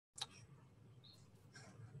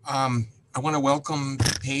I want to welcome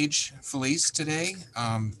Paige Filice today.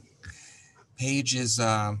 Paige is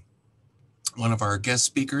one of our guest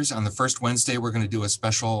speakers. On the first Wednesday, we're going to do a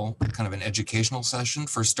special kind of an educational session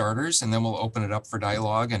for starters, and then we'll open it up for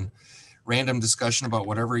dialogue and random discussion about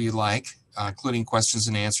whatever you like, including questions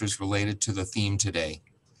and answers related to the theme today.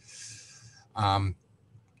 We're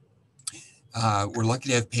lucky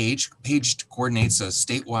to have Paige. Paige coordinates a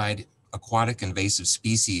statewide aquatic invasive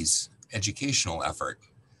species educational effort.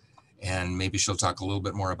 And maybe she'll talk a little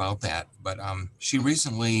bit more about that. But she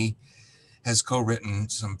recently has co-written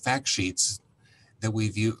some fact sheets that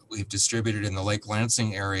we've distributed in the Lake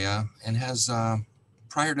Lansing area, and has,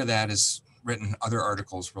 prior to that, has written other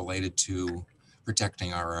articles related to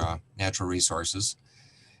protecting our natural resources.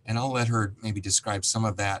 And I'll let her maybe describe some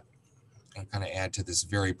of that and kind of add to this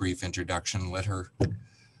very brief introduction. Let her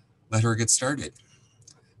get started.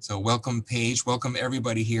 So welcome, Paige. Welcome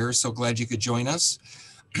everybody here. So glad you could join us.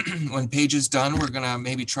 When Paige is done, we're going to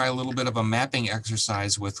maybe try a little bit of a mapping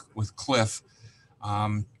exercise with Cliff,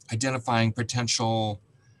 identifying potential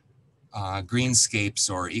greenscapes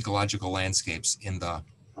or ecological landscapes in the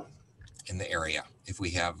area, if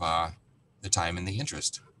we have the time and the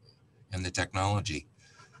interest and the technology.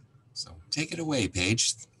 So take it away,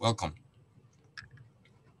 Paige. Welcome.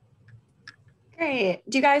 Great.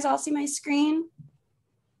 Do you guys all see my screen?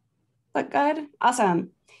 Look good?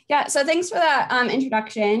 Awesome. Yeah, so thanks for that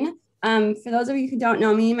introduction. For those of you who don't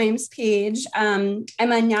know me, my name is Paige. I'm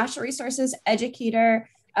a natural resources educator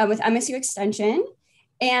with MSU Extension.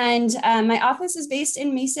 And my office is based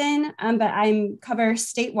in Mason, but I cover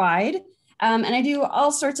statewide. And I do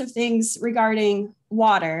all sorts of things regarding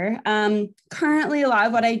water. Currently, a lot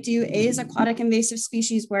of what I do is aquatic invasive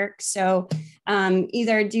species work. So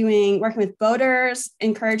either working with boaters,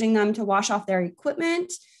 encouraging them to wash off their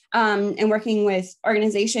equipment, and working with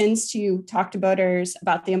organizations to talk to boaters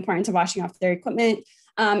about the importance of washing off their equipment.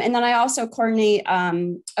 And then I also coordinate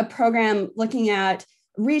a program looking at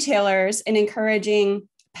retailers and encouraging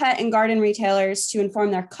pet and garden retailers to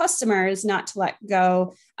inform their customers not to let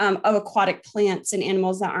go of aquatic plants and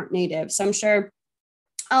animals that aren't native. So I'm sure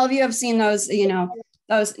all of you have seen those,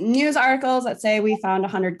 those news articles that say we found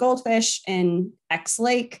 100 goldfish in X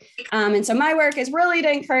lake. And so my work is really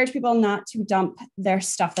to encourage people not to dump their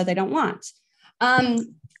stuff that they don't want. And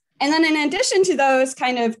then in addition to those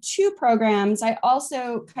kind of two programs, I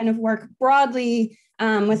also kind of work broadly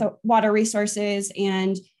with water resources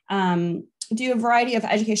and do a variety of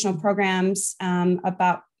educational programs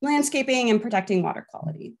about landscaping and protecting water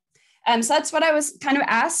quality. So that's what I was kind of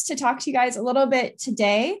asked to talk to you guys a little bit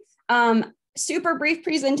today. Super brief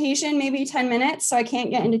presentation, maybe 10 minutes, so I can't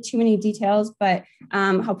get into too many details, but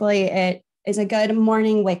hopefully it is a good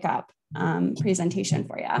morning wake up presentation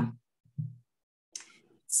for you.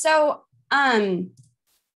 So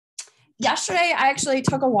yesterday I actually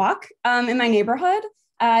took a walk in my neighborhood.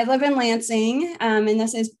 I live in Lansing, and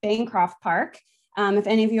this is Bancroft Park, if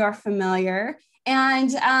any of you are familiar.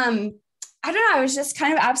 And I don't know, I was just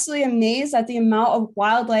kind of absolutely amazed at the amount of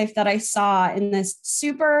wildlife that I saw in this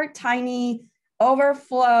super tiny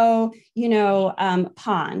overflow,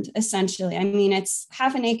 pond, essentially. I mean, it's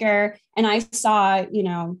half an acre, and I saw,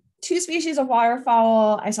 two species of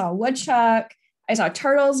waterfowl. I saw a woodchuck. I saw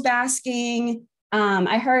turtles basking.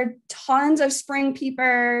 I heard tons of spring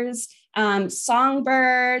peepers,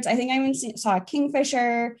 songbirds. I think I even saw a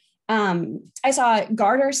kingfisher. I saw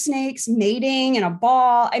garter snakes mating in a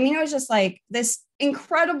ball. I mean, it was just like this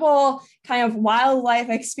incredible kind of wildlife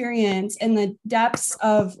experience in the depths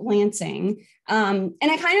of Lansing. And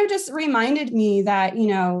it kind of just reminded me that,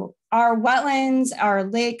 our wetlands, our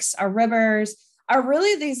lakes, our rivers are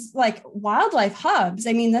really these like wildlife hubs.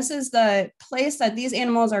 I mean, this is the place that these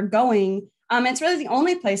animals are going. It's really the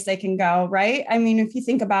only place they can go, right? I mean, if you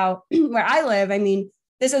think about where I live, I mean,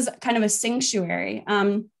 this is kind of a sanctuary.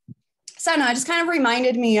 So no, it just kind of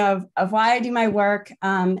reminded me of why I do my work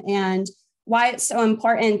and why it's so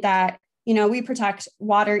important that, we protect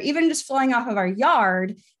water, even just flowing off of our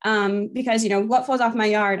yard, because, what flows off my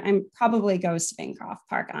yard probably goes to Bancroft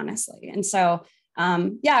Park, honestly. And so,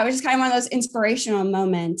 it was just kind of one of those inspirational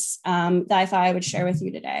moments that I thought I would share with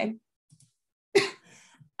you today.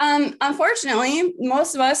 Unfortunately,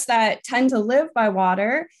 most of us that tend to live by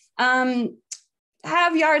water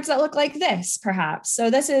have yards that look like this, perhaps.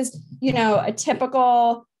 So this is, a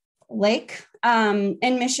typical lake in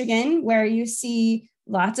Michigan where you see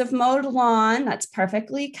lots of mowed lawn that's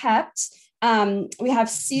perfectly kept. We have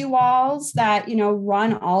seawalls that,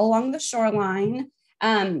 run all along the shoreline.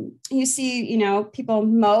 You see, people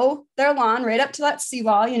mow their lawn right up to that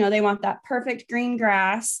seawall. They want that perfect green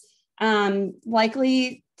grass,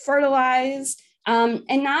 likely fertilized.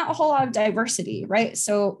 and not a whole lot of diversity, right?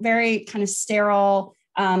 So very kind of sterile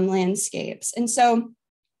landscapes. And so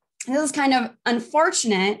this is kind of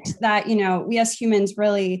unfortunate that, we as humans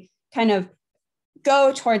really kind of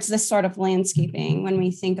go towards this sort of landscaping when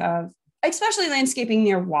we think of, especially landscaping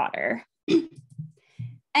near water.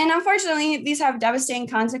 And unfortunately, these have devastating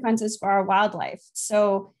consequences for our wildlife.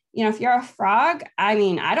 So, if you're a frog, I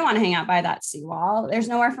don't want to hang out by that seawall. There's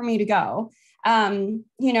nowhere for me to go.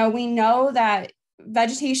 We know that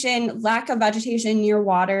lack of vegetation near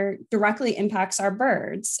water directly impacts our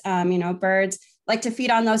birds. Birds like to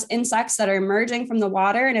feed on those insects that are emerging from the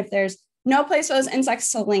water. And if there's no place for those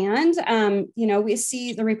insects to land, we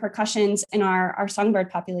see the repercussions in our songbird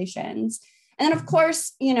populations. And then, of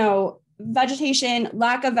course,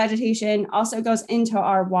 lack of vegetation also goes into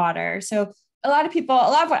our water. So a lot of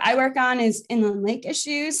what I work on is inland lake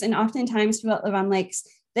issues. And oftentimes people that live on lakes,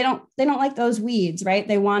 they don't like those weeds, right?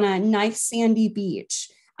 They want a nice sandy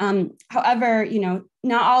beach. However,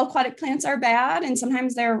 not all aquatic plants are bad. And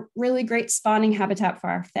sometimes they're really great spawning habitat for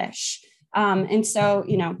our fish. And so,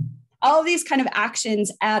 all of these kind of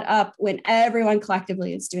actions add up when everyone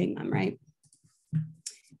collectively is doing them, right?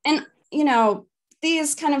 And,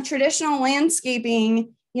 these kind of traditional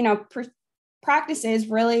landscaping, practices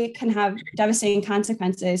really can have devastating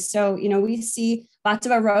consequences. So, we see lots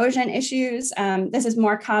of erosion issues. This is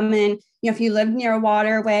more common, if you live near a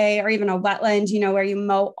waterway or even a wetland, where you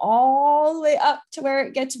mow all the way up to where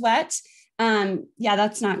it gets wet.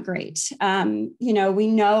 That's not great. We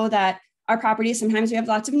know that our property, sometimes we have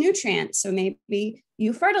lots of nutrients. So maybe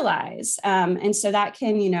you fertilize. And so that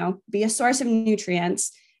can, be a source of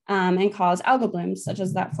nutrients and cause algal blooms, such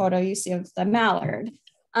as that photo you see of the mallard.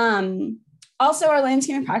 Also, our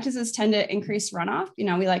landscaping practices tend to increase runoff.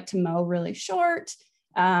 We like to mow really short.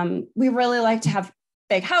 We really like to have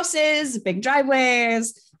big houses, big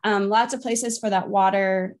driveways, lots of places for that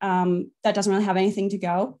water that doesn't really have anything to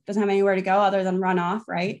go, doesn't have anywhere to go other than runoff,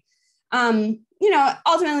 right?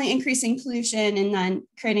 Ultimately increasing pollution and then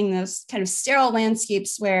creating those kind of sterile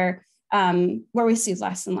landscapes where we see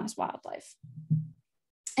less and less wildlife.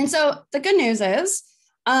 And so the good news is,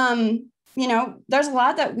 there's a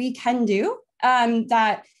lot that we can do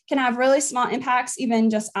that can have really small impacts, even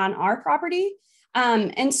just on our property.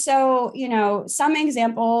 And so, some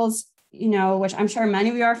examples, which I'm sure many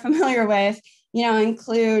of you are familiar with,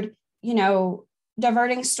 include,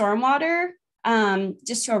 diverting stormwater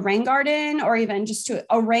just to a rain garden or even just to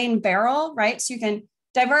a rain barrel, right? So you can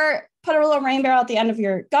put a little rain barrel at the end of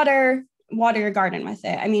your gutter, water your garden with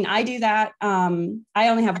it. I do that. I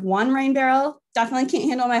only have one rain barrel, definitely can't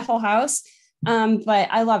handle my whole house. But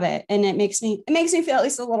I love it. And it makes me feel at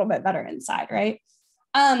least a little bit better inside. Right.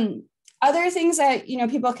 Other things that,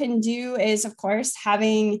 people can do is, of course,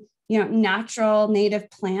 having, natural native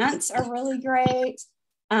plants are really great.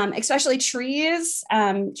 Especially trees.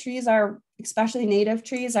 Especially native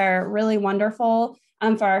trees are really wonderful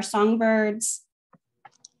for our songbirds.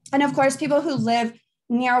 And of course, people who live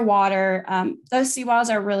near water, those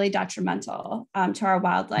seawalls are really detrimental to our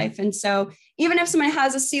wildlife. And so even if someone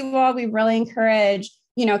has a seawall, we really encourage,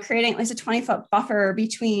 creating at least a 20-foot buffer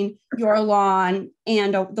between your lawn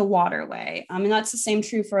and the waterway. And that's the same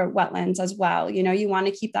true for wetlands as well. You want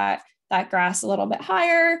to keep that grass a little bit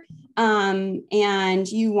higher.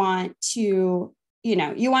 And you want to be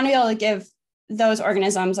able to give those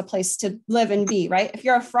organisms a place to live and be, right? If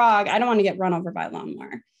you're a frog, I don't want to get run over by a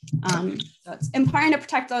lawnmower. So it's important to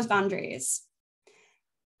protect those boundaries.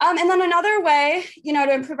 And then another way,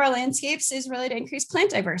 to improve our landscapes is really to increase plant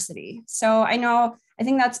diversity. So I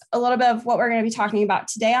think that's a little bit of what we're going to be talking about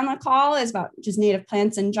today on the call is about just native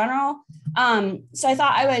plants in general. So I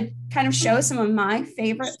thought I would kind of show some of my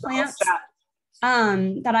favorite plants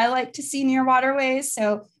that I like to see near waterways.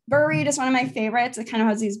 So burrweed is one of my favorites. It kind of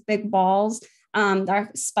has these big balls. They're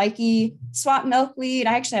spiky. Swamp milkweed,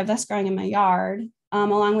 I actually have this growing in my yard,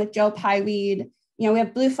 along with Joe Pyeweed. We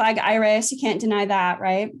have blue flag iris. You can't deny that,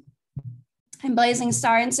 right? And blazing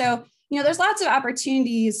star. And so, there's lots of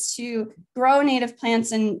opportunities to grow native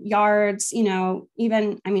plants in yards. I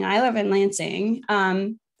live in Lansing.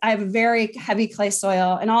 I have a very heavy clay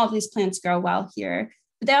soil, and all of these plants grow well here.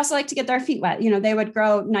 But they also like to get their feet wet. They would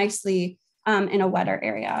grow nicely in a wetter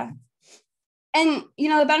area. And,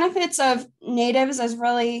 the benefits of natives is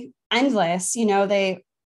really endless. They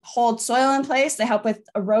hold soil in place. They help with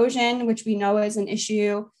erosion, which we know is an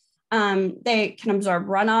issue. They can absorb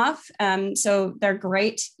runoff. So they're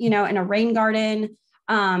great, in a rain garden.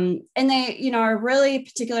 And they, are really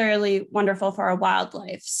particularly wonderful for our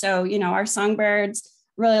wildlife. So, our songbirds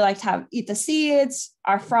really like to eat the seeds.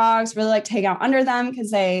 Our frogs really like to hang out under them because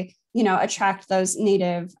they, attract those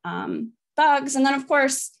native bugs. And then of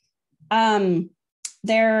course, they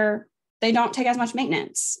don't take as much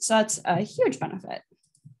maintenance. So that's a huge benefit.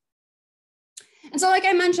 And so like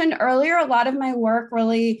I mentioned earlier, a lot of my work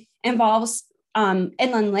really involves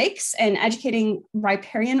inland lakes and educating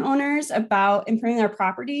riparian owners about improving their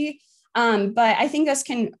property. But I think this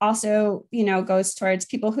can also, goes towards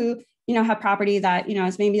people who, have property that,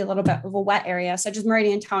 is maybe a little bit of a wet area, such as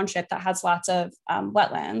Meridian Township that has lots of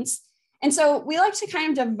wetlands. And so we like to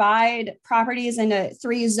kind of divide properties into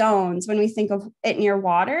 3 zones when we think of it near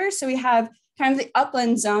water. So we have kind of the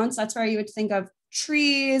upland zones. That's where you would think of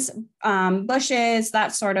trees, bushes,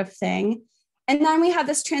 that sort of thing. And then we have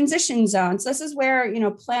this transition zone. So this is where,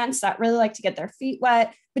 plants that really like to get their feet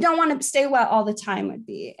wet, but don't want to stay wet all the time would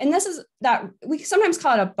be. And this is that we sometimes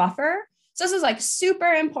call it a buffer. So this is like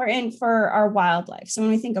super important for our wildlife. So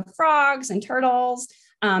when we think of frogs and turtles,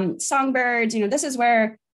 songbirds, this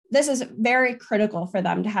is very critical for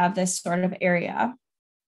them to have this sort of area.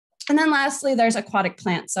 And then lastly, there's aquatic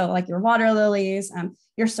plants. So like your water lilies,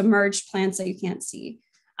 your submerged plants that you can't see.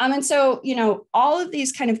 And so, all of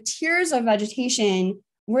these kind of tiers of vegetation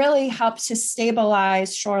really help to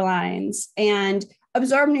stabilize shorelines and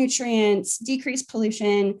absorb nutrients, decrease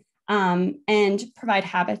pollution, and provide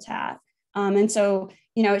habitat. And so,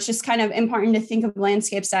 it's just kind of important to think of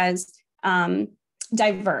landscapes as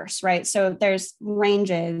diverse, right? So there's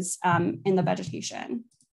ranges in the vegetation.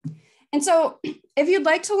 And so if you'd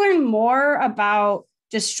like to learn more about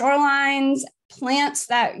just shorelines, plants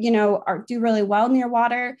that, do really well near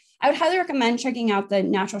water, I would highly recommend checking out the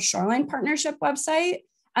Natural Shoreline Partnership website.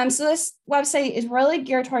 So this website is really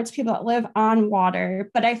geared towards people that live on water,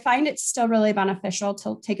 but I find it still really beneficial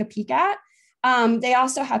to take a peek at. They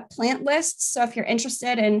also have plant lists. So if you're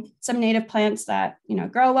interested in some native plants that,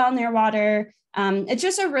 grow well near water, it's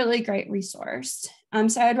just a really great resource.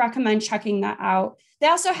 So I'd recommend checking that out. They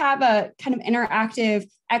also have a kind of interactive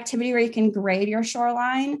activity where you can grade your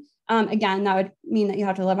shoreline. Again, that would mean that you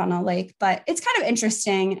have to live on a lake, but it's kind of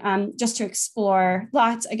interesting just to explore.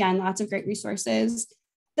 Lots of great resources.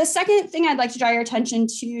 The second thing I'd like to draw your attention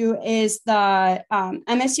to is the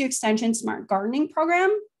MSU Extension Smart Gardening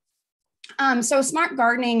Program. So Smart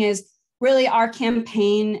Gardening is really our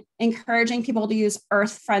campaign encouraging people to use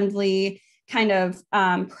earth-friendly kind of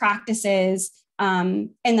practices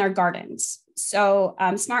in their gardens. So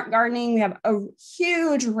Smart Gardening, we have a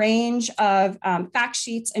huge range of fact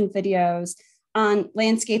sheets and videos on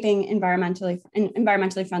landscaping in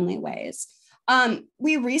environmentally friendly ways.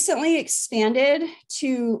 We recently expanded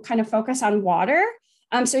to kind of focus on water.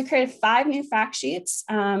 So we created 5 new fact sheets,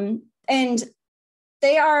 and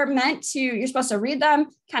they are meant to, you're supposed to read them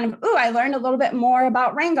kind of, I learned a little bit more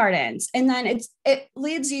about rain gardens. And then it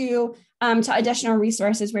leads you to additional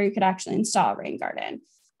resources where you could actually install a rain garden.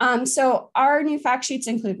 So our new fact sheets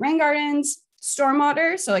include rain gardens,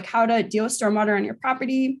 stormwater, so like how to deal with stormwater on your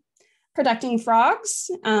property, protecting frogs.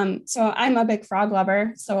 So I'm a big frog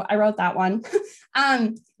lover, so I wrote that one.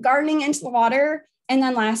 Gardening into the water, and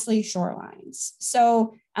then lastly, shorelines.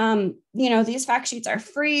 So, these fact sheets are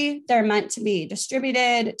free. They're meant to be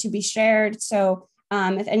distributed, to be shared. So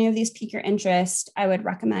if any of these pique your interest, I would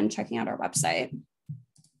recommend checking out our website.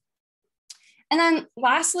 And then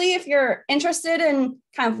lastly, if you're interested in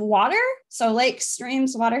kind of water, so lakes,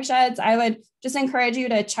 streams, watersheds, I would just encourage you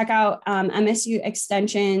to check out MSU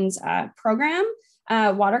Extension's program,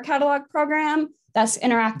 water catalog program that's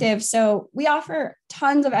interactive. So we offer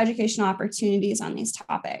tons of educational opportunities on these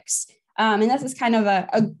topics. And this is kind of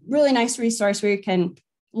a really nice resource where you can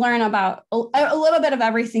learn about a little bit of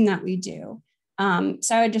everything that we do.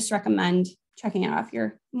 So I would just recommend checking it out if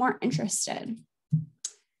you're more interested.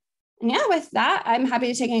 And yeah, with that, I'm happy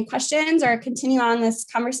to take any questions or continue on this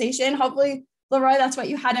conversation. Hopefully, Leroy, that's what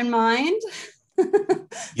you had in mind.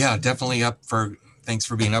 Yeah, definitely thanks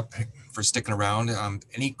for being up, for sticking around.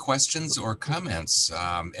 Any questions or comments?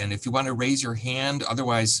 And if you want to raise your hand,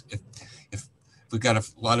 otherwise, if we've got a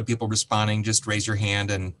lot of people responding, just raise your hand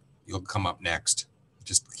and you'll come up next.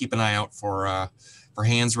 Just keep an eye out for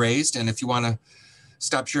hands raised. And if you want to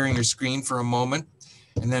stop sharing your screen for a moment,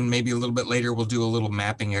 and then maybe a little bit later, we'll do a little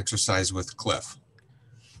mapping exercise with Cliff.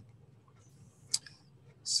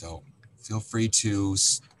 So feel free to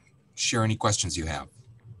share any questions you have.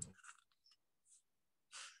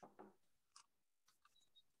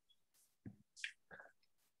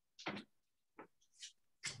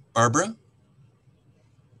 Barbara?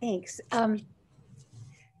 Thanks.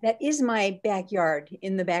 That is my backyard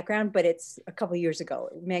in the background, but it's a couple years ago.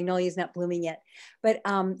 Magnolia is not blooming yet, but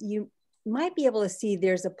you might be able to see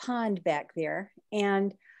there's a pond back there.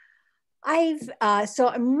 And So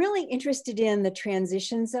I'm really interested in the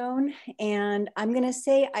transition zone, and I'm going to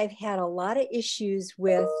say I've had a lot of issues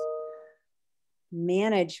with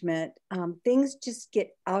management. Things just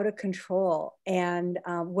get out of control, and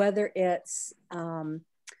whether it's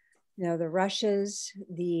the rushes,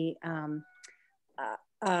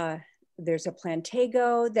 there's a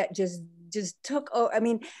plantago that just took. Oh, I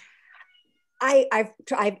mean,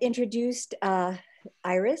 I've introduced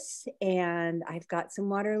iris, and I've got some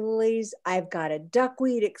water lilies. I've got a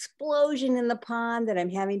duckweed explosion in the pond that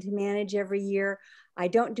I'm having to manage every year. I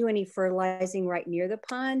don't do any fertilizing right near the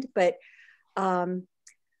pond, but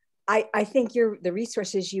I think the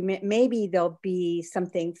resources maybe there'll be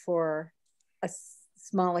something for a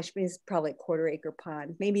smallish, it's probably a 1/4 acre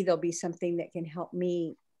pond. Maybe there'll be something that can help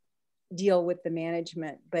me deal with the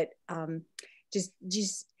management, but just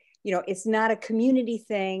it's not a community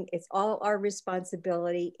thing. It's all our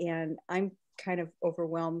responsibility. And I'm kind of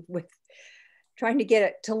overwhelmed with trying to get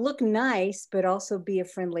it to look nice, but also be a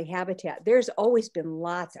friendly habitat. There's always been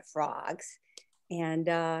lots of frogs, and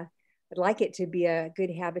I'd like it to be a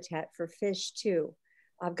good habitat for fish too.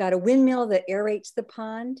 I've got a windmill that aerates the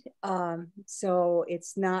pond, so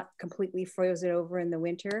it's not completely frozen over in the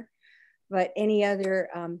winter. But any other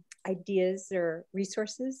ideas or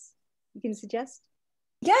resources you can suggest?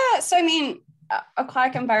 Yeah, so I mean,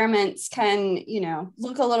 aquatic environments can,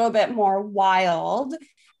 look a little bit more wild.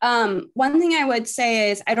 One thing I would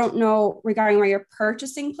say is, I don't know regarding where you're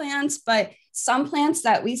purchasing plants, but some plants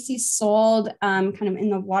that we see sold kind of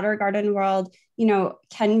in the water garden world,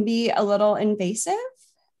 can be a little invasive.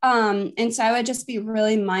 And so I would just be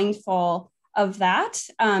really mindful of that.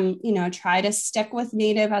 Try to stick with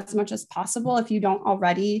native as much as possible if you don't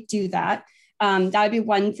already do that. That would be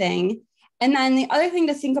one thing. And then the other thing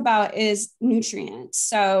to think about is nutrients.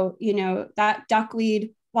 So, that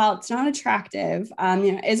duckweed, while it's not attractive,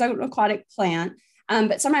 is an aquatic plant,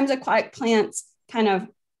 but sometimes aquatic plants kind of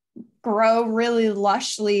grow really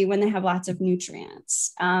lushly when they have lots of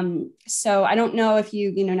nutrients. So I don't know if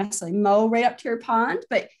you, necessarily mow right up to your pond,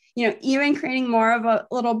 but, even creating more of a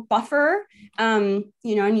little buffer, and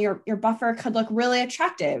your buffer could look really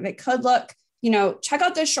attractive. It could look, check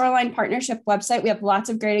out the Shoreline Partnership website. We have lots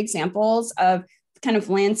of great examples of kind of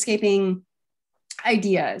landscaping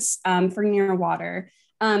ideas for near water.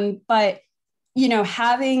 But,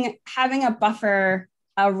 having a buffer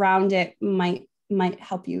around it might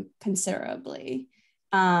help you considerably.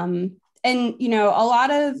 And, a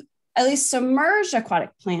lot of at least submerged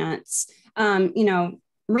aquatic plants,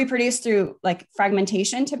 reproduce through like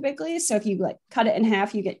fragmentation typically. So if you cut it in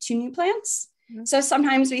half, you get 2 new plants. Mm-hmm. So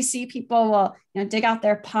sometimes we see people will, dig out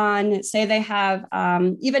their pond, say they have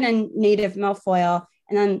even a native milfoil,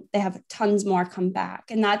 and then they have tons more come back.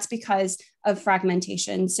 And that's because of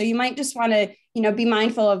fragmentation. So you might just want to, be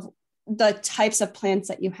mindful of the types of plants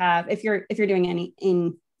that you have if you're doing any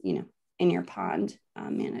in your pond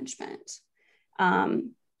management.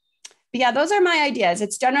 But yeah, those are my ideas.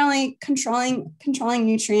 It's generally controlling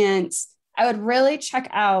nutrients. I would really check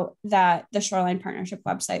out the Shoreline Partnership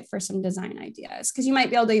website for some design ideas, because you might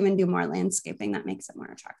be able to even do more landscaping that makes it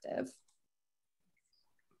more attractive.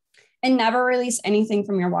 And never release anything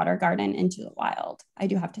from your water garden into the wild. I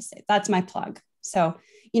do have to say, that's my plug. So,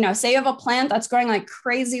 say you have a plant that's growing like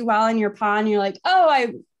crazy well in your pond, and you're like, oh,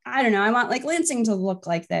 I don't know, I want like Lansing to look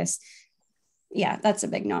like this. Yeah, that's a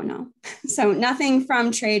big no-no. So nothing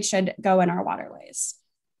from trade should go in our waterways.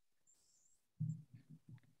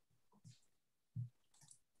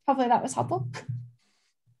 Hopefully that was helpful.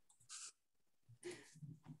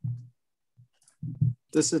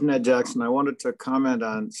 This is Ned Jackson. I wanted to comment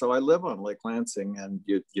on, so I live on Lake Lansing, and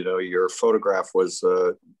your photograph was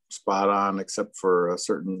spot on, except for a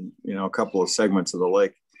certain, a couple of segments of the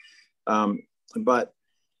lake. But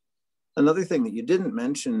another thing that you didn't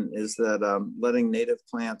mention is that letting native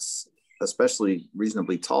plants, especially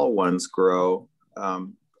reasonably tall ones, grow.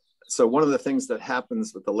 So one of the things that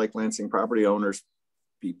happens with the Lake Lansing property owners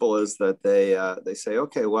people is that they say,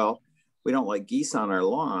 okay, well, we don't like geese on our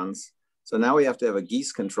lawns. So now we have to have a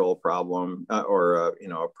geese control problem or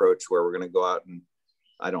approach where we're going to go out, and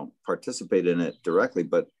I don't participate in it directly,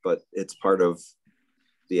 but it's part of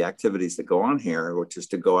the activities that go on here, which is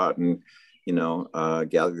to go out and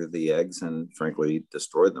gather the eggs and frankly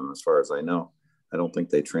destroy them. As far as I know, I don't think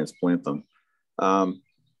they transplant them.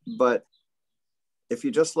 But if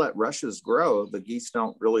you just let rushes grow, the geese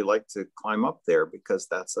don't really like to climb up there because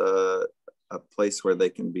that's a place where they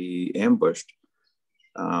can be ambushed.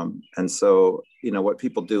 And so, what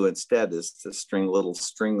people do instead is to string little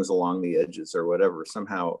strings along the edges or whatever,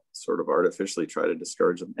 somehow sort of artificially try to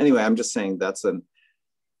discourage them. Anyway, I'm just saying that's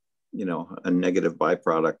you know, a negative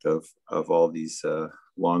byproduct of all these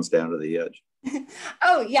lawns down to the edge.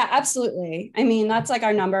 Oh yeah, absolutely. I mean, that's like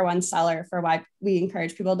our number one seller for why we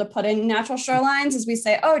encourage people to put in natural shorelines is we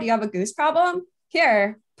say, oh, do you have a goose problem?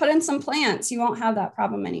 Here, put in some plants. You won't have that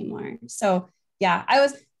problem anymore. So yeah, I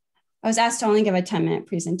was asked to only give a 10-minute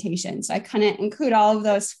presentation, so I couldn't include all of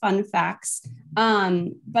those fun facts.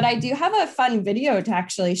 But I do have a fun video to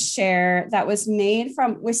actually share that was made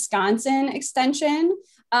from Wisconsin Extension.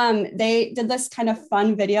 They did this kind of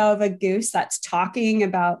fun video of a goose that's talking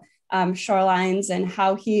about shorelines and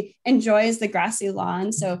how he enjoys the grassy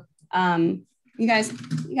lawn. So you guys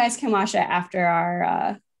can watch it after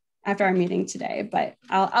our meeting today, but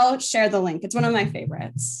I'll share the link. It's one of my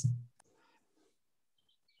favorites.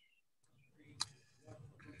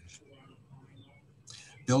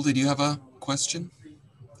 Bill, did you have a question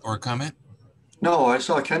or a comment? No, I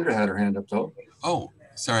saw Kendra had her hand up though. Oh,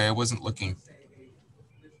 sorry, I wasn't looking.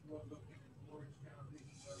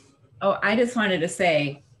 Oh, I just wanted to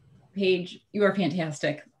say, Paige, you are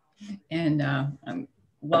fantastic. And I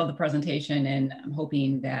love the presentation, and I'm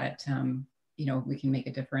hoping that, you know, we can make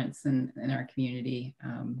a difference in our community,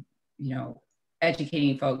 you know,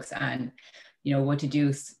 educating folks on, you know, what to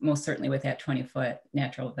do most certainly with that 20-foot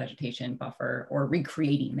natural vegetation buffer or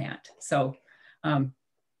recreating that. So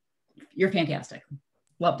you're fantastic.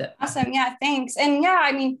 Loved it. Awesome. Yeah, thanks. And yeah,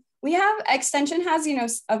 I mean, we have Extension has, you know,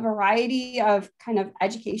 a variety of kind of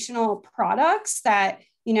educational products that,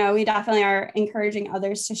 you know, we definitely are encouraging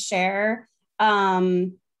others to share.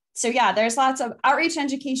 So yeah, there's lots of outreach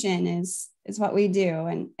education is what we do.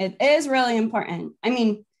 And it is really important. I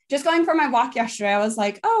mean, just going for my walk yesterday, I was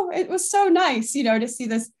like, oh, it was so nice, you know, to see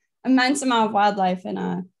this immense amount of wildlife in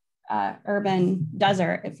a urban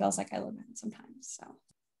desert. It feels like I live in sometimes. So.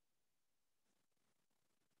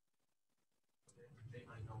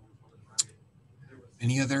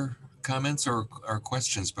 Any other comments or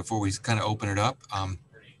questions before we kind of open it up?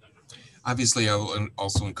 Obviously, I will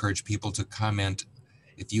also encourage people to comment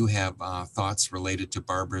if you have thoughts related to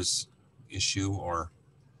Barbara's issue or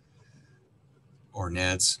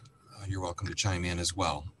Ned's. You're welcome to chime in as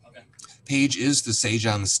well. Okay. Paige is the sage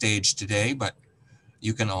on the stage today, but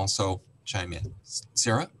you can also chime in.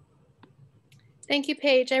 Sarah? Thank you,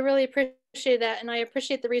 Paige. I really appreciate that. And I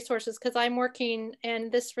appreciate the resources because I'm working,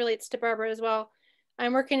 and this relates to Barbara as well.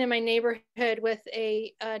 I'm working in my neighborhood with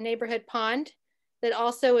a neighborhood pond that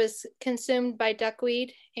also is consumed by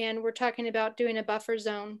duckweed. And we're talking about doing a buffer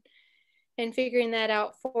zone and figuring that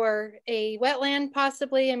out for a wetland,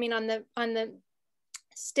 possibly. I mean, on the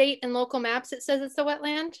state and local maps, it says it's a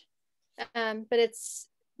wetland, but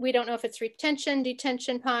we don't know if it's retention,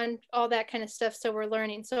 detention pond, all that kind of stuff. So we're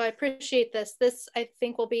learning. So I appreciate this. This I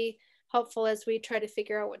think will be helpful as we try to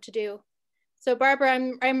figure out what to do. So Barbara,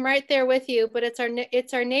 I'm right there with you, but it's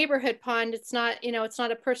our neighborhood pond. It's not, you know, it's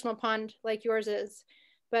not a personal pond like yours is,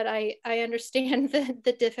 but I understand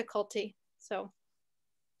the difficulty. So.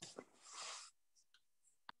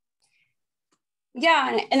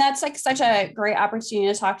 Yeah, and that's like such a great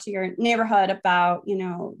opportunity to talk to your neighborhood about, you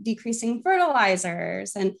know, decreasing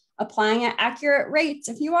fertilizers and applying at accurate rates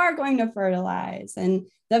if you are going to fertilize, and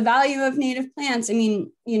the value of native plants. I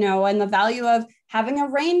mean, you know, and the value of having a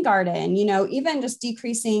rain garden, you know, even just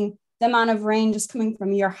decreasing the amount of rain just coming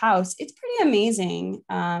from your house. It's pretty amazing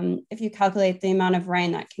if you calculate the amount of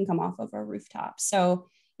rain that can come off of a rooftop. So,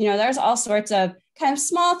 you know, there's all sorts of kind of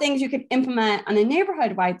small things you could implement on a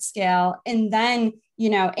neighborhood-wide scale, and then, you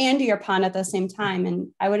know, and do your pond at the same time. And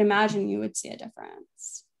I would imagine you would see a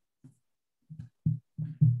difference.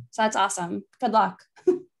 So that's awesome. Good luck.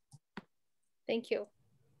 Thank you.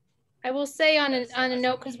 I will say on a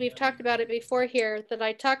note, because we've talked about it before here, that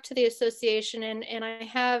I talked to the association and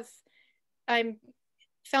I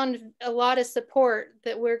found a lot of support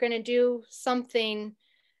that we're going to do something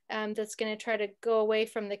that's going to try to go away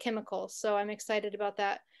from the chemicals. So I'm excited about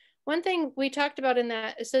that. One thing we talked about in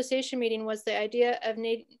that association meeting was the idea of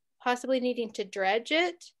possibly needing to dredge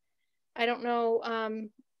it. I don't know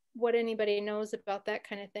what anybody knows about that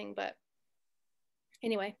kind of thing, but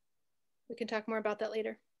anyway, we can talk more about that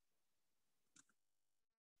later.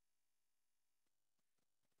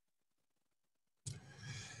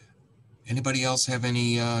 Anybody else have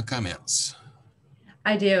any comments?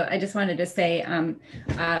 I do. I just wanted to say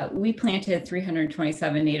we planted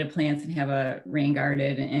 327 native plants and have a rain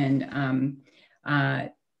garden,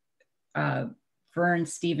 and Vern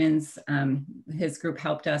Stevens, his group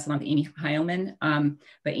helped us along with Amy Heilman,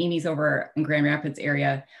 but Amy's over in Grand Rapids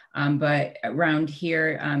area. But around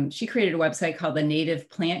here, she created a website called the Native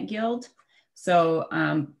Plant Guild. So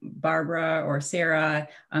Barbara or Sarah,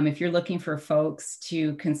 if you're looking for folks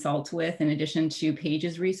to consult with, in addition to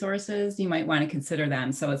Paige's resources, you might want to consider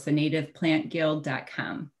them. So it's the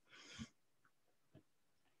nativeplantguild.com.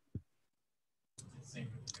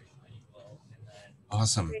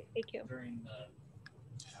 Awesome. Great, thank you.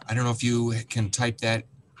 I don't know if you can type that,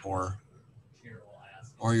 or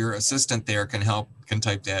your assistant there can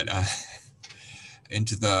type that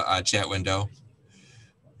into the chat window.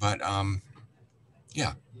 But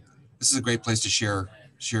yeah, this is a great place to share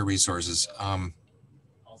resources. I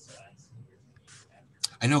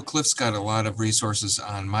know Cliff's got a lot of resources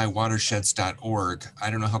on mywatersheds.org. I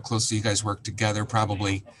don't know how closely you guys work together.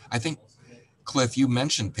 Probably, I think, Cliff, you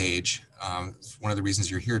mentioned Paige. It's one of the reasons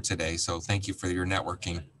you're here today. So thank you for your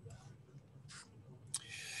networking.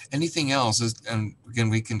 Anything else? And again,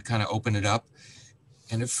 we can kind of open it up.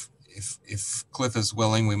 And if Cliff is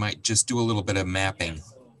willing, we might just do a little bit of mapping.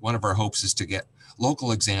 One of our hopes is to get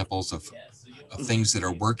local examples of things that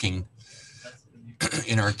are working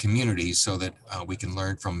in our community, so that we can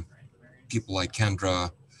learn from people like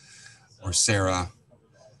Kendra or Sarah.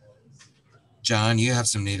 John, you have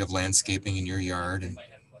some native landscaping in your yard, and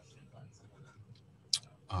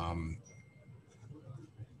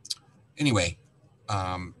anyway,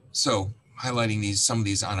 so highlighting some of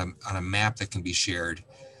these on a map that can be shared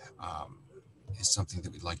is something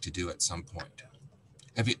that we'd like to do at some point.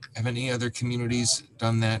 Have any other communities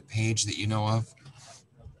done that, Paige, that you know of?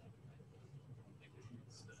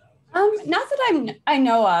 Not that I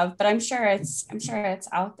know of, but I'm sure it's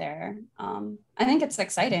out there. I think it's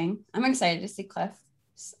exciting. I'm excited to see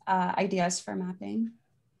Cliff's ideas for mapping.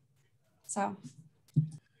 So,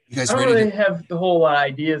 you guys I don't ready really have the whole lot of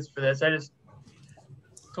ideas for this. I just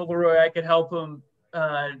told Leroy I could help him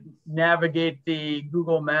navigate the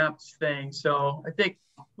Google Maps thing. So I think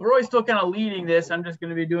Leroy's still kind of leading this. I'm just going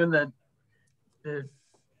to be doing the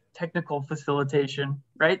technical facilitation,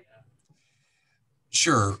 right?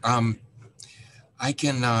 Sure. I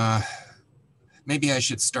can, maybe I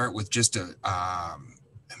should start with just are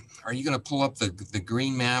you going to pull up the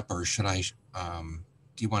green map, or should I,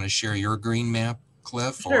 do you want to share your green map,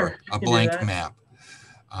 Cliff, Sure, or a blank map?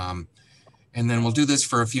 And then we'll do this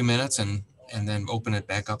for a few minutes and then open it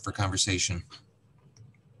back up for conversation.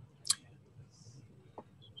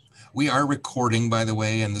 We are recording, by the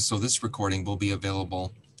way, and so this recording will be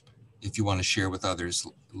available if you want to share with others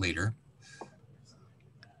later.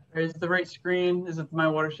 Is the right screen? Is it my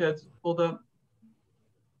watersheds pulled up?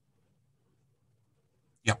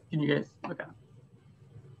 Yep. Can you guys? Okay.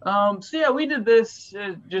 So yeah, we did this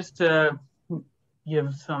just to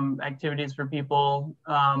give some activities for people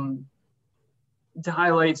to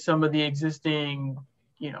highlight some of the existing,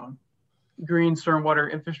 green stormwater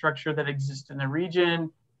infrastructure that exists in the region.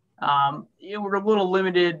 We're a little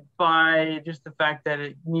limited by just the fact that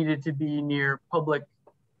it needed to be near public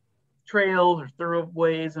trails or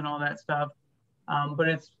thoroughways and all that stuff. But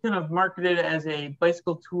it's kind of marketed as a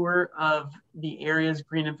bicycle tour of the area's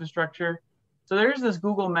green infrastructure. So there's this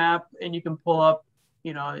Google map, and you can pull up,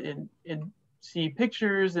 and see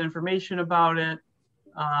pictures and information about it.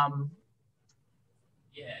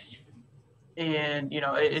 And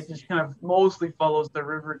it just kind of mostly follows the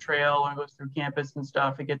river trail and goes through campus and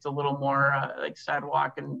stuff. It gets a little more like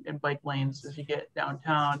sidewalk and bike lanes as you get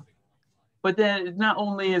downtown. But then not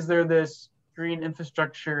only is there this green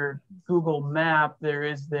infrastructure Google map, there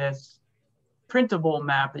is this printable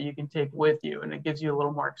map that you can take with you, and it gives you a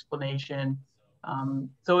little more explanation.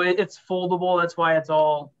 So it's foldable. That's why it's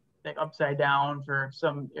all like upside down for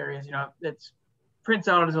some areas. It's prints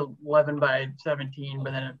out as 11 by 17,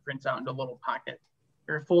 but then it prints out into a little pocket,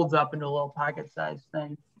 or it folds up into a little pocket size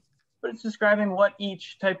thing. But it's describing what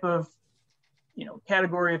each type of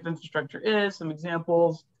category of infrastructure is, some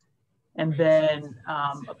examples, and then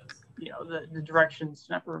the directions,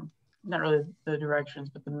 not really the directions,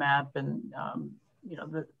 but the map and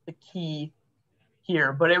the key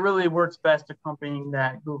here. But it really works best accompanying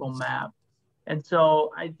that Google map. And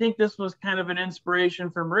so I think this was kind of an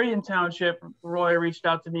inspiration for Meridian Township. Roy reached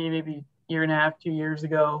out to me maybe a year and a half, 2 years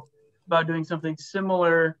ago about doing something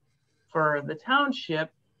similar for the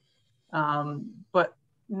township, but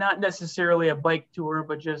not necessarily a bike tour,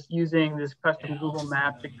 but just using this custom Google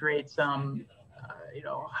map to create some,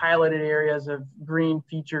 highlighted areas of green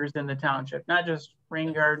features in the township, not just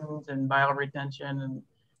rain gardens and bioretention and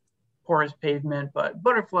porous pavement, but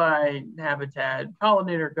butterfly habitat,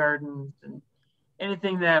 pollinator gardens, and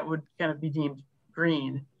anything that would kind of be deemed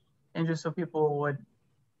green. And just so people would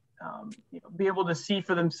be able to see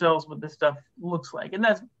for themselves what this stuff looks like. And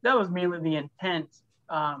that was mainly the intent.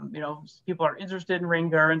 People are interested in rain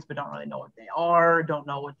gardens, but don't really know what they are, don't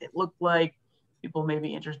know what they look like. people may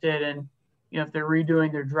be interested in, if they're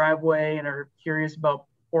redoing their driveway and are curious about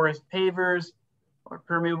porous pavers or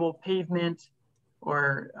permeable pavement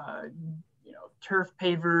or, turf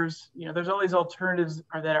pavers. There's all these alternatives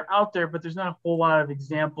that are out there, but there's not a whole lot of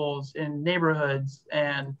examples in neighborhoods.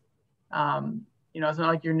 And, it's not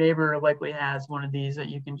like your neighbor likely has one of these that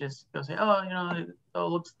you can just go say,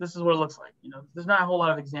 this is what it looks like. There's not a whole lot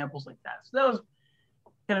of examples like that. So that was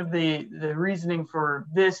kind of the reasoning for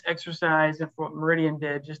this exercise and for what Meridian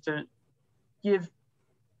did, just to give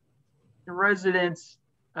the residents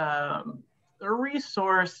a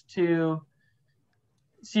resource to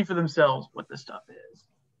see for themselves what this stuff is.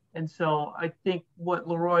 And so I think what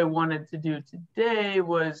Leroy wanted to do today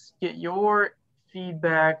was get your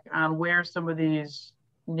feedback on where some of these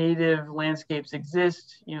native landscapes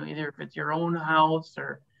exist, either if it's your own house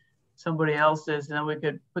or somebody else's, and then we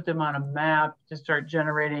could put them on a map to start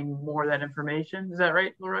generating more of that information. Is that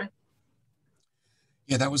right, Leroy?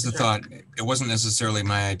 Yeah, that was the thought. It wasn't necessarily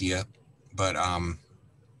my idea, but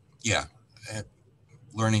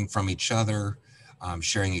learning from each other,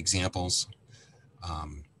 sharing examples,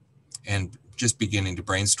 and just beginning to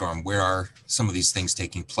brainstorm where are some of these things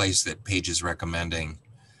taking place that Paige is recommending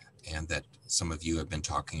and that some of you have been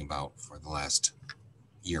talking about for the last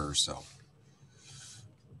year or so.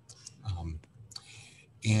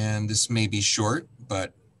 And this may be short,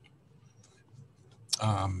 but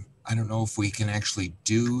I don't know if we can actually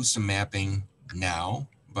do some mapping now,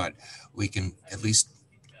 but we can at least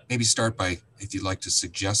maybe start by, if you'd like to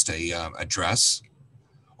suggest a address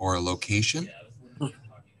or a location.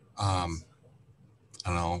 I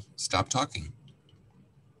don't know, stop talking.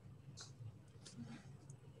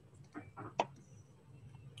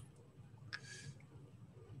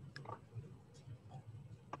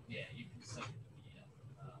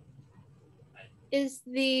 Is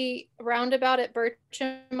the roundabout at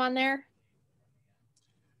Bircham on there?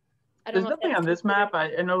 There's nothing on this map. I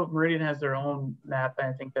know Meridian has their own map, and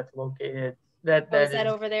I think that's located. Is that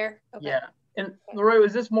over there? Okay. Yeah. And Leroy,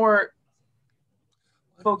 was this more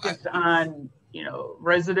focused on,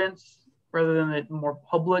 residents rather than the more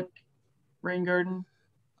public rain garden?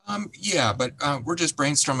 Yeah, but we're just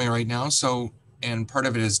brainstorming right now. So, and part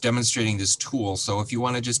of it is demonstrating this tool. So if you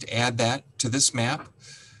want to just add that to this map,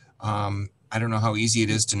 I don't know how easy it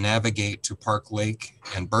is to navigate to Park Lake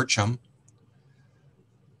and Bircham,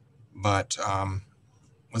 but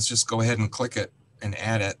let's just go ahead and click it and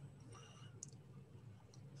add it.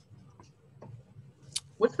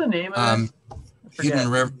 What's the name of it?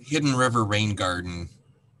 Hidden River Rain Garden.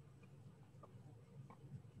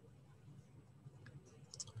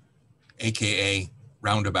 AKA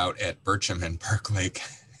roundabout at Bircham and Park Lake.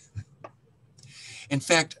 In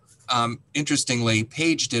fact, interestingly,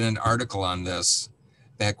 Paige did an article on this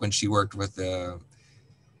back when she worked with an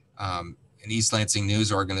East Lansing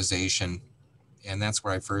news organization, and that's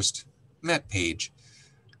where I first met Paige.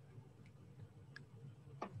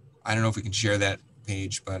 I don't know if we can share that,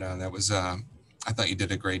 Paige, but that was, I thought you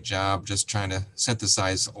did a great job just trying to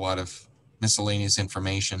synthesize a lot of miscellaneous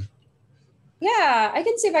information. Yeah, I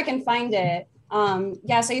can see if I can find it.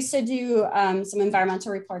 Yeah, so I used to do some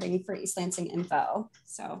environmental reporting for East Lansing Info.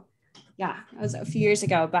 So yeah, that was a few years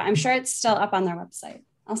ago, but I'm sure it's still up on their website.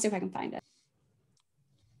 I'll see if I can find it.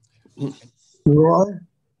 Roy?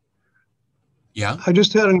 Yeah? I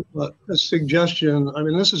just had a suggestion. I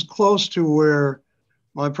mean, this is close to where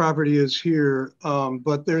my property is here,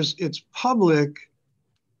 but it's public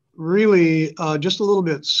really just a little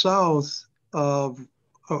bit south of,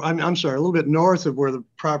 I'm sorry, a little bit north of where the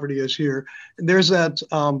property is here. There's that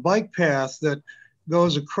bike path that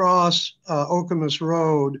goes across Okemos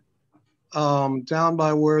Road down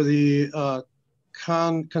by where the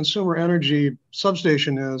Consumer Energy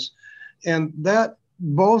substation is. And that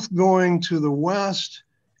both going to the west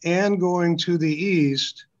and going to the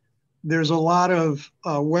east, there's a lot of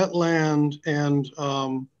wetland and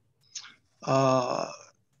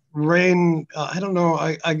rain. I don't know,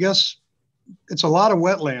 I guess it's a lot of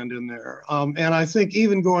wetland in there. And I think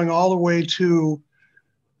even going all the way to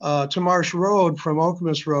Marsh Road from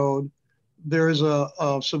Okemos Road, there's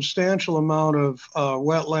a substantial amount of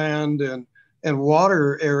wetland and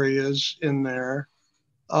water areas in there.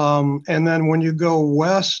 And then when you go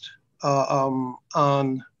west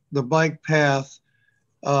on the bike path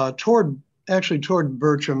toward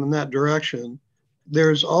Bircham in that direction,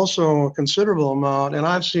 there's also a considerable amount, and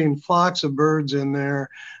I've seen flocks of birds in there.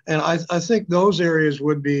 And I think those areas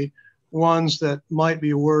would be ones that might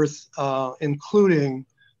be worth including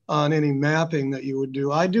on any mapping that you would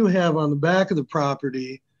do. I do have on the back of the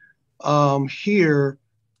property here,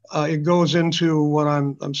 it goes into what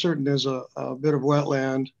I'm certain is a bit of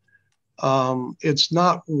wetland. It's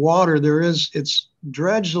not water. It's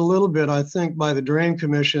dredged a little bit, I think, by the Drain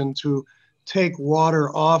Commission to take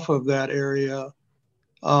water off of that area.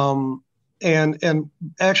 And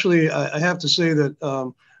actually, I have to say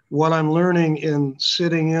that what I'm learning in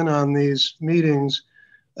sitting in on these meetings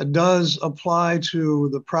does apply to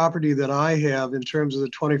the property that I have in terms of the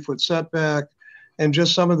 20-foot setback and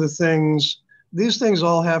just some of the things. These things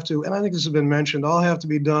all have to, and I think this has been mentioned, all have to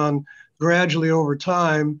be done gradually over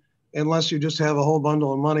time, unless you just have a whole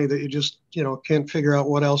bundle of money that you just, can't figure out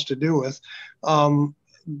what else to do with.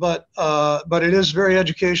 But it is very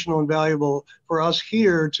educational and valuable for us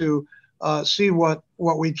here to see what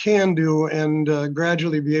we can do and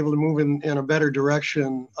gradually be able to move in a better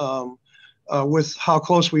direction with how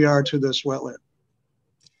close we are to this wetland.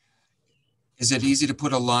 Is it easy to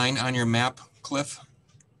put a line on your map, Cliff?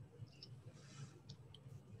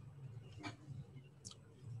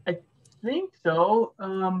 I think so.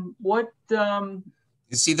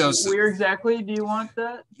 You see those? Where exactly do you want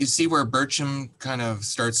that? You see where Bircham kind of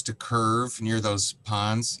starts to curve near those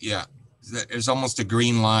ponds? Yeah. There's almost a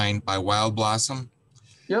green line by Wild Blossom.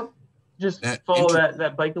 Yep. Just follow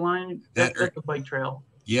that bike line. That's the bike trail.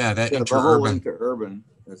 Yeah, that interurban. Interurban.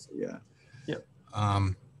 Yeah. Yep.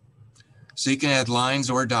 So you can add lines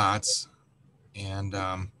or dots, and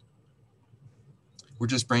we're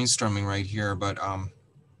just brainstorming right here. But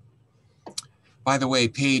by the way,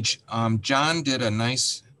 Paige, John did a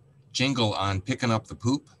nice jingle on picking up the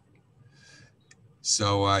poop.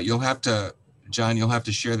 So you'll have to, John, you'll have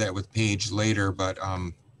to share that with Paige later. But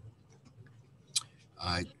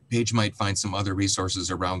Paige might find some other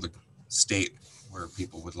resources around the state where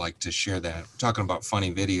people would like to share that. We're talking about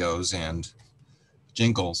funny videos and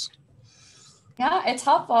jingles. Yeah, it's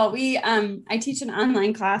helpful. I teach an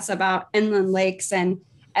online class about inland lakes, and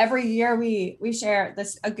every year we share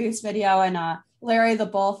a goose video and a Larry the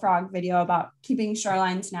Bullfrog video about keeping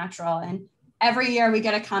shorelines natural. And every year we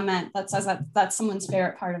get a comment that says that that's someone's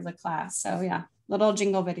favorite part of the class. So yeah, little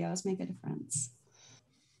jingle videos make a difference.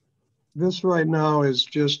 This right now is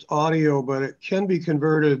just audio, but it can be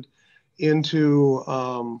converted into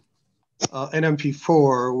an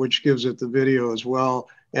MP4, which gives it the video as well.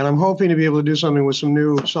 And I'm hoping to be able to do something with some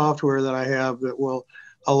new software that I have that will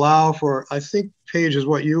allow for, I think, Paige, is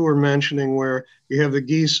what you were mentioning, where you have the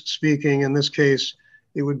geese speaking. In this case,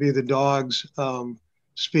 it would be the dogs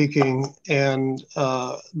speaking, and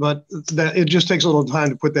but that it just takes a little time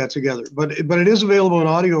to put that together. But it is available in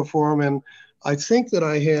audio form, and I think that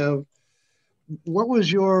I have. What was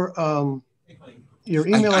your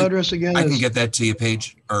email address again? I can get that to you,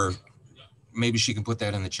 Paige, or maybe she can put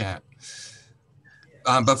that in the chat.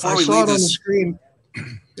 Before we leave this, on the screen.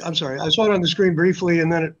 I'm sorry, I saw it on the screen briefly,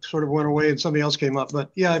 and then it sort of went away, and something else came up. But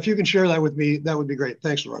yeah, if you can share that with me, that would be great.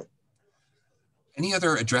 Thanks, Laura. Any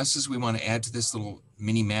other addresses we want to add to this little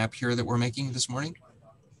mini map here that we're making this morning?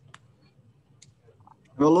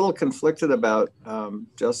 I'm a little conflicted about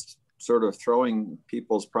just sort of throwing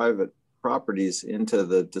people's private properties into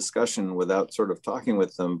the discussion without sort of talking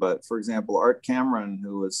with them. But for example, Art Cameron,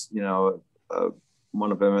 who was,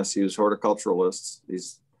 one of MSU's horticulturalists,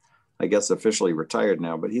 he's, I guess, officially retired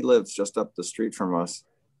now, but he lives just up the street from us,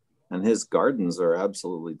 and his gardens are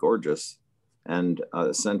absolutely gorgeous. And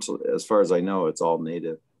essentially, as far as I know, it's all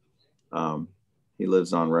native. He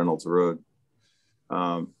lives on Reynolds Road.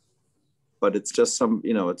 But it's just some,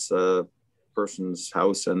 it's a person's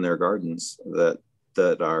house and their gardens that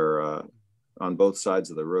are on both sides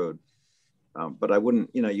of the road. But I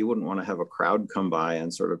wouldn't, you wouldn't want to have a crowd come by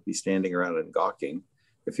and sort of be standing around and gawking.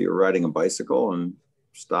 If you were riding a bicycle and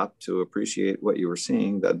stopped to appreciate what you were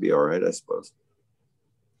seeing, that'd be all right, I suppose.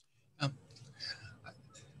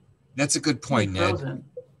 That's a good point, Ned. Frozen.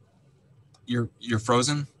 You're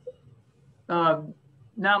frozen? Not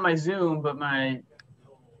my Zoom, but my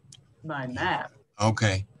map.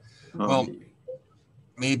 Okay. Well,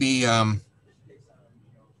 maybe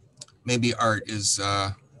Art is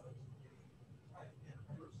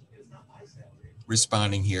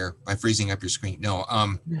responding here by freezing up your screen. No,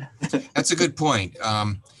 that's a good point.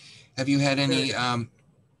 Have you had any,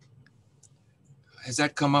 has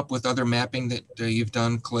that come up with other mapping that you've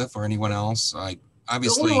done, Cliff, or anyone else?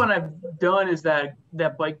 Obviously, the only one I've done is that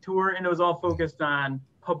bike tour, and it was all focused on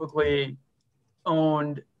publicly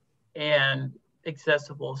owned and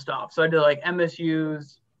accessible stuff. So I did like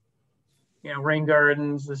MSU's, rain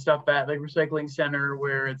gardens, the stuff at like recycling center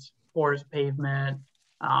where it's porous pavement,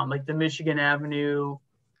 like the Michigan Avenue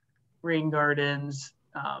rain gardens.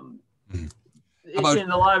 And a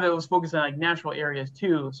lot of it was focused on like natural areas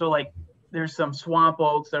too. So like there's some swamp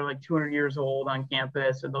oaks that are like 200 years old on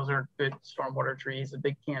campus, and those are good stormwater trees, a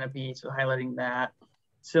big canopy, so highlighting that.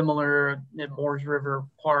 similar in Moores River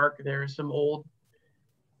Park. There's some old,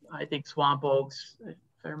 I think, swamp oaks, if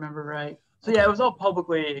I remember right. So yeah, it was all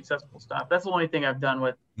publicly accessible stuff. That's the only thing I've done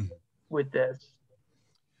with this.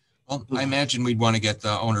 Well, I imagine we'd want to get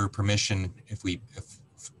the owner permission if we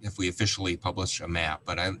officially publish a map,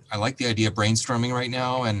 but I like the idea of brainstorming right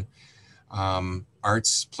now, and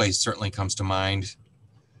Art's place certainly comes to mind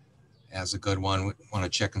as a good one. We want to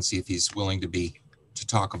check and see if he's willing to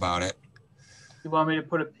talk about it. You want me to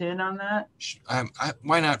put a pin on that?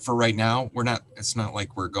 Why not for right now? It's not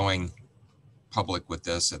like we're going public with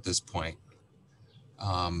this at this point.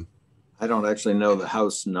 I don't actually know the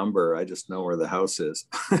house number. I just know where the house is.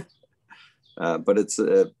 But it's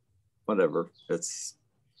whatever.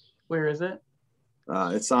 Where is it?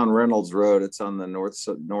 It's on Reynolds Road. It's on the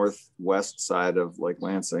northwest side of Lake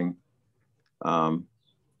Lansing.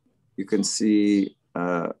 You can see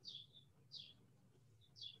a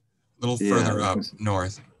little further up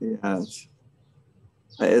north. Yeah,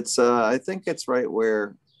 it's I think it's right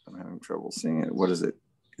where I'm having trouble seeing it. What is it?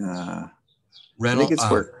 Reynolds, I think it's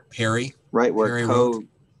where Perry. Right where Perry Co.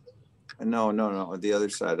 No, the other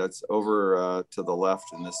side. That's over to the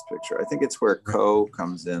left in this picture. I think it's where Co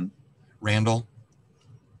comes in. Randall?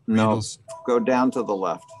 No, Randall's. Go down to the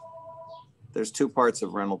left. There's two parts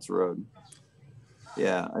of Reynolds Road.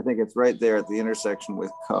 Yeah, I think it's right there at the intersection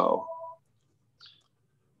with Co.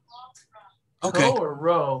 Okay. Co or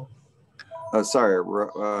Row? Oh, sorry.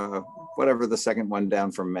 Whatever the second one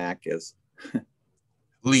down from Mac is.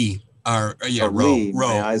 Lee. Row. Lee. Row.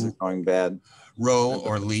 My eyes are going bad. Row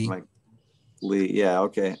or Lee? Lee. Yeah.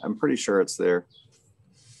 Okay. I'm pretty sure it's there.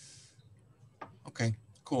 Okay.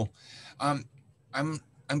 Cool. I'm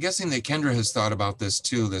guessing that Kendra has thought about this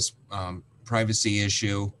too. This privacy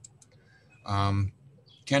issue.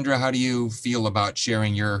 Kendra, how do you feel about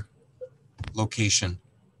sharing your location?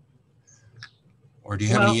 Or do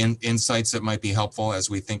you have any insights that might be helpful as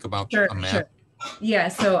we think about a map? Sure. Yeah,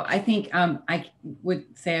 so I think I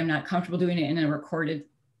would say I'm not comfortable doing it in a recorded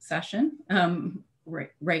session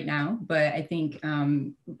right now, but I think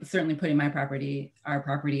certainly putting our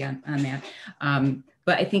property on that.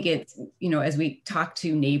 But I think it's, as we talk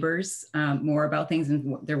to neighbors more about things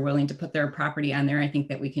and they're willing to put their property on there, I think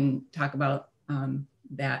that we can talk about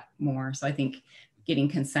that more. So I think getting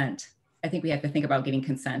consent, I think we have to think about getting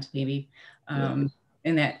consent maybe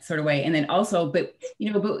in that sort of way. And then also,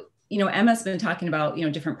 Emma's been talking about,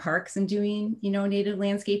 different parks and doing, native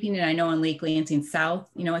landscaping. And I know on Lake Lansing South,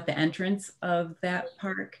 at the entrance of that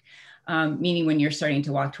park, meaning when you're starting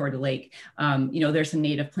to walk toward the lake, there's some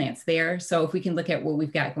native plants there. So if we can look at what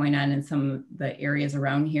we've got going on in some of the areas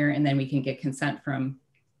around here, and then we can get consent from,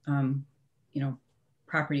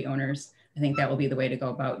 property owners, I think that will be the way to go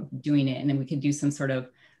about doing it. And then we could do some sort of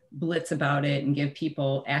blitz about it and give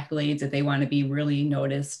people accolades if they want to be really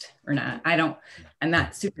noticed or not. I'm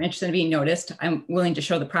not super interested in being noticed. I'm willing to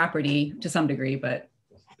show the property to some degree, but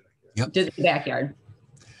just the backyard.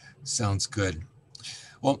 Sounds good.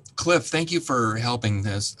 Well, Cliff, thank you for helping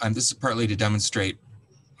this. This is partly to demonstrate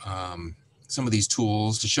some of these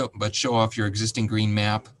tools to show off your existing green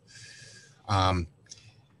map. And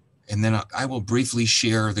then I will briefly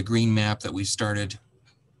share the green map that we started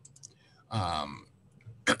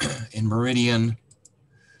in Meridian,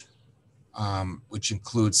 which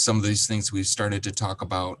includes some of these things we've started to talk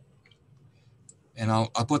about. And I'll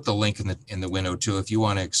put the link in the window too, if you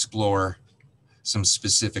want to explore some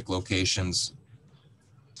specific locations.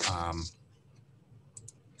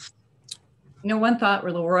 One thought,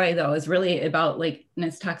 Leroy, though, is really about and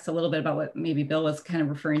this talks a little bit about what maybe Bill was kind of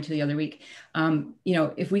referring to the other week.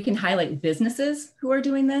 If we can highlight businesses who are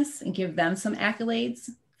doing this and give them some accolades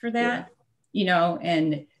for that,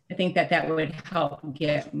 and I think that would help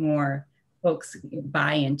get more folks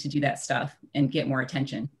buy-in to do that stuff and get more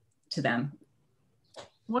attention to them.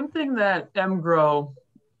 One thing that MGROW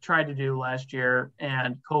tried to do last year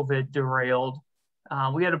and COVID derailed,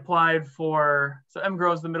 we had applied for, so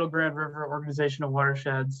MGROW is the Middle Grand River Organization of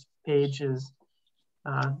Watersheds. Paige is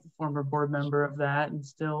a former board member of that and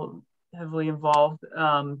still heavily involved.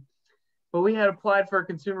 But we had applied for a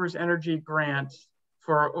Consumers Energy Grant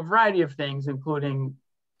for a variety of things, including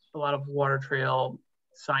a lot of water trail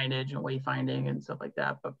signage and wayfinding and stuff like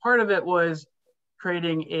that. But part of it was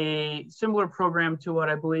creating a similar program to what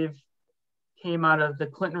I believe came out of the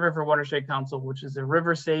Clinton River Watershed Council, which is a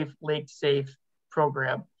river safe, lake safe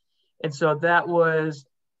program. And so that was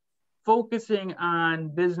focusing on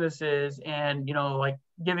businesses and,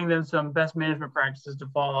 giving them some best management practices to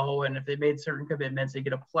follow. And if they made certain commitments, they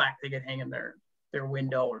get a plaque they could hang in their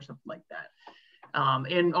window or something like that.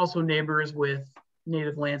 And also neighbors with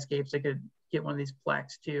native landscapes, they could get one of these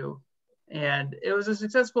plaques too. And it was a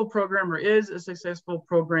successful program, or is a successful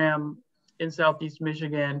program in Southeast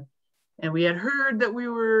Michigan. And we had heard that we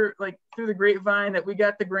were like through the grapevine that we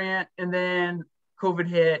got the grant, and then COVID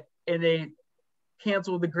hit and they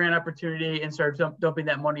canceled the grant opportunity and started dumping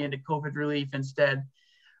that money into COVID relief instead.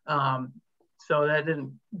 So that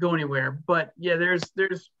didn't go anywhere. But yeah, there's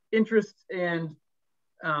interest and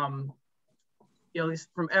at least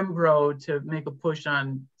from MGROW to make a push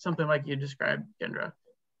on something like you described, Kendra.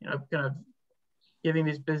 Kind of giving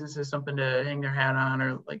these businesses something to hang their hat on,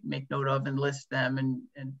 or like make note of and list them and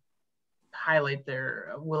highlight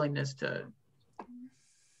their willingness to.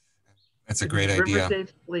 That's a great idea. River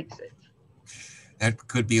safe, lake safe. That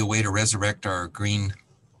could be a way to resurrect our green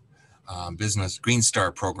Green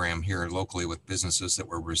Star program here locally with businesses that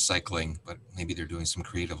were recycling, but maybe they're doing some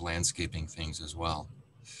creative landscaping things as well.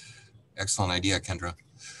 Excellent idea, Kendra.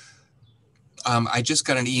 I just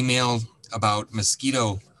got an email about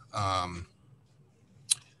mosquito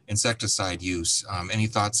insecticide use. Any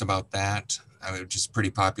thoughts about that? Which is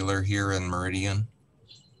pretty popular here in Meridian.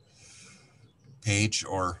 Paige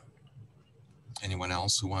or anyone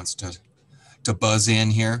else who wants to buzz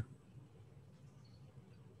in here?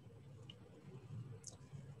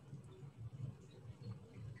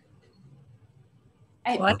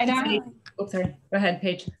 I don't. Oh, sorry. Go ahead,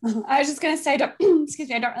 Paige. I was just going to say, excuse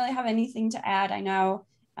me, I don't really have anything to add. I know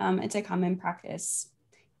it's a common practice,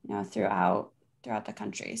 throughout the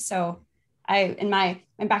country. So my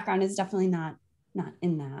background is definitely not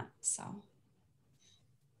in that. So.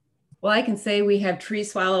 Well, I can say we have tree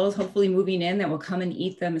swallows hopefully moving in that will come and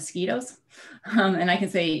eat the mosquitoes. And I can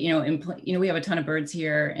say, we have a ton of birds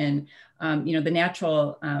here, and, the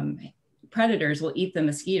natural predators will eat the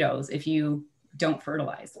mosquitoes if you don't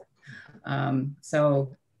fertilize.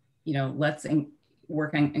 So, let's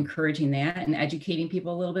work on encouraging that and educating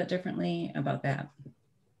people a little bit differently about that.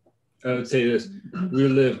 I would say this,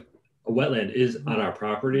 a wetland is on our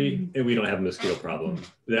property and we don't have a mosquito problem.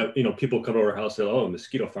 That, people come to our house and say, oh, a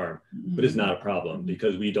mosquito farm, but it's not a problem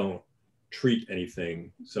because we don't treat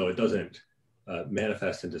anything. So it doesn't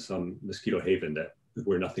manifest into some mosquito haven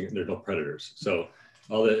there's no predators. So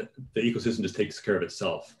all the ecosystem just takes care of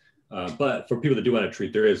itself. But for people that do want to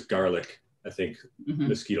treat, there is garlic, I think,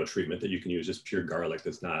 mosquito treatment that you can use, just pure garlic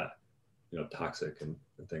that's not, toxic and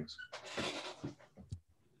things.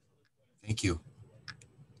 Thank you.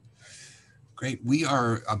 Great. We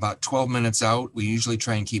are about 12 minutes out. We usually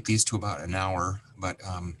try and keep these to about an hour, but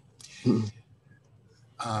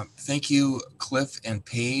thank you, Cliff and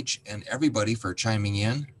Paige and everybody for chiming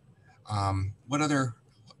in. What other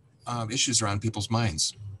issues are on people's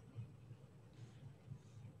minds?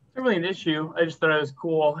 It's not really an issue. I just thought it was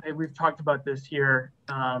cool. We've talked about this here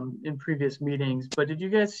in previous meetings, but did you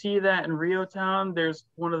guys see that in Rio Town? There's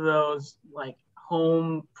one of those like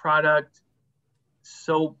home product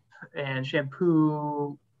soap and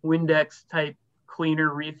shampoo Windex type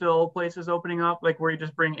cleaner refill places opening up, like where you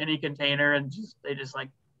just bring any container and they just like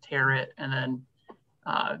tear it, and then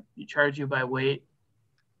you charge you by weight.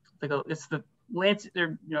 It's the Lance,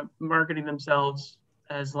 they're marketing themselves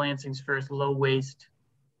as Lansing's first low waste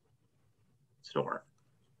store.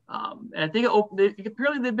 And I think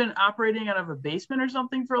apparently they've been operating out of a basement or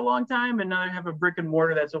something for a long time, and now they have a brick and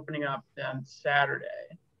mortar that's opening up on Saturday.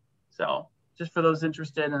 So just for those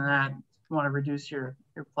interested in that, want to reduce your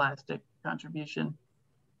plastic contribution.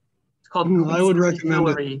 It's called I would recommend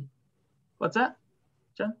it. What's that,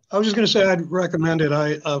 John? I was just going to say I'd recommend it.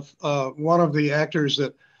 One of the actors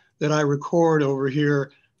that I record over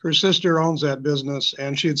here, her sister owns that business,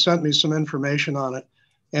 and she had sent me some information on it.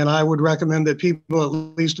 And I would recommend that people at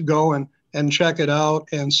least go and check it out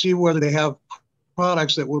and see whether they have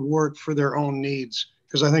products that would work for their own needs,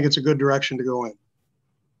 because I think it's a good direction to go in. I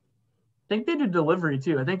think they do delivery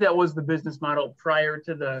too. I think that was the business model prior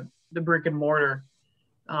to the brick and mortar.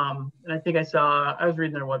 And I think I was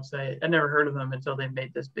reading their website. I never heard of them until they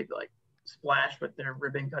made this big like splash with their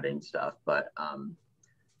ribbon cutting stuff. But I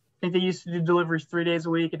think they used to do deliveries 3 days a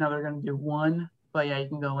week, and now they're going to do one. But yeah, you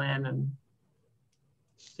can go in, and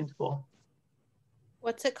seems cool.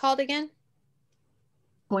 What's it called again?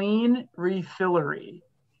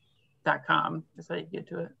 CleanRefillery.com. That's how you get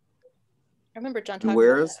to it. I remember John talking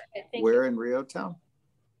where about is that. where in Rio Town?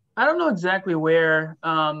 I don't know exactly where,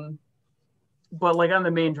 but like on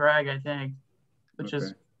the main drag, I think, which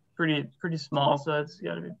is pretty small. So it's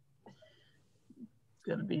gotta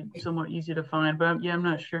be somewhat easy to find. But yeah, I'm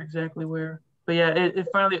not sure exactly where. But yeah, it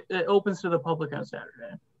finally opens to the public on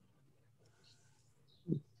Saturday.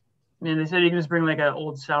 I mean, they said you can just bring like an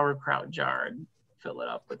old sauerkraut jar and fill it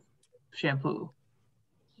up with shampoo,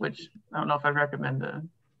 which I don't know if I'd recommend the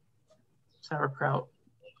sauerkraut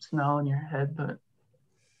smell in your head, but.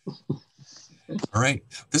 All right,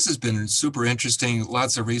 this has been super interesting.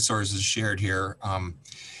 Lots of resources shared here.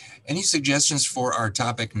 Any suggestions for our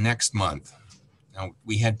topic next month? Now,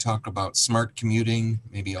 we had talked about smart commuting,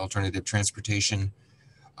 maybe alternative transportation.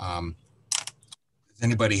 Does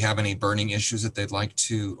anybody have any burning issues that they'd like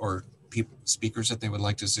to, or speakers that they would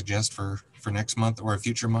like to suggest for next month or a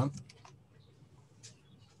future month?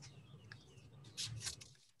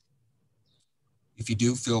 If you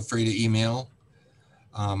do, feel free to email.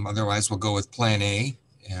 Otherwise, we'll go with Plan A.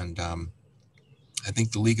 And I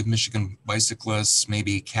think the League of Michigan Bicyclists,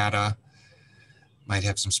 maybe CATA, might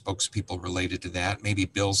have some spokespeople related to that. Maybe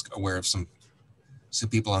Bill's aware of some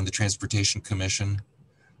people on the Transportation Commission.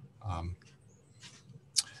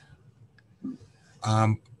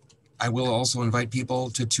 I will also invite people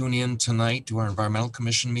to tune in tonight to our Environmental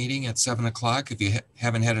Commission meeting at 7 o'clock. If you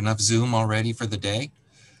haven't had enough Zoom already for the day,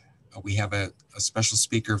 we have a special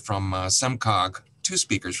speaker from SEMCOG, 2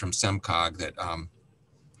 speakers from SEMCOG that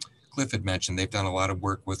Cliff had mentioned. They've done a lot of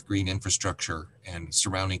work with green infrastructure and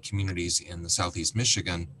surrounding communities in the Southeast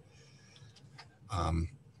Michigan. And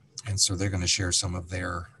so they're going to share some of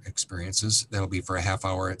their experiences. That'll be for a half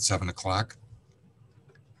hour at 7 o'clock.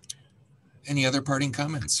 Any other parting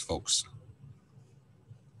comments, folks?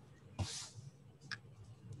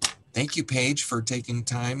 Thank you, Paige, for taking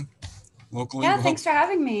time locally. Yeah, thanks for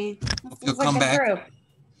having me. Hope you'll come back.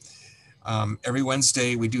 Every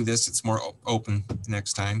Wednesday we do this. It's more open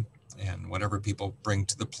next time, and whatever people bring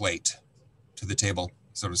to the plate, to the table,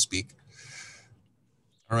 so to speak.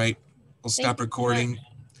 All right, we'll stop recording.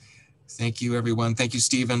 Thank you, everyone. Thank you,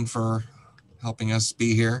 Stephen, for helping us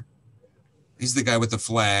be here. He's the guy with the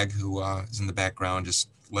flag who is in the background, just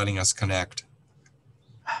letting us connect.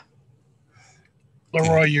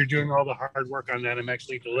 Leroy, you're doing all the hard work on that. I'm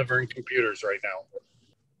actually delivering computers right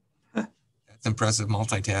now. That's impressive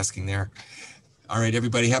multitasking there. All right,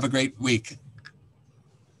 everybody, have a great week.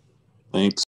 Thanks.